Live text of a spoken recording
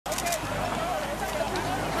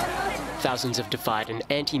Thousands have defied an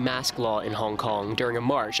anti-mask law in Hong Kong during a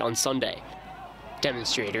march on Sunday.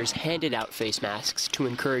 Demonstrators handed out face masks to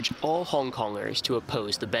encourage all Hong Kongers to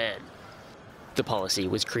oppose the ban. The policy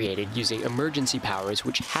was created using emergency powers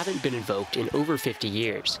which haven't been invoked in over 50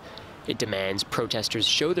 years. It demands protesters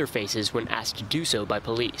show their faces when asked to do so by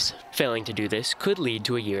police. Failing to do this could lead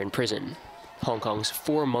to a year in prison. Hong Kong's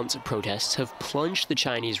 4 months of protests have plunged the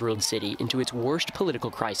Chinese-ruled city into its worst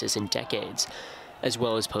political crisis in decades, as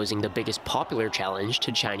well as posing the biggest popular challenge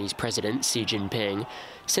to Chinese President Xi Jinping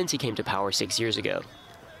since he came to power 6 years ago.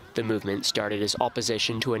 The movement started as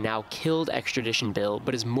opposition to a now-killed extradition bill,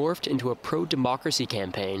 but has morphed into a pro-democracy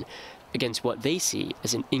campaign against what they see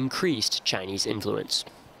as an increased Chinese influence.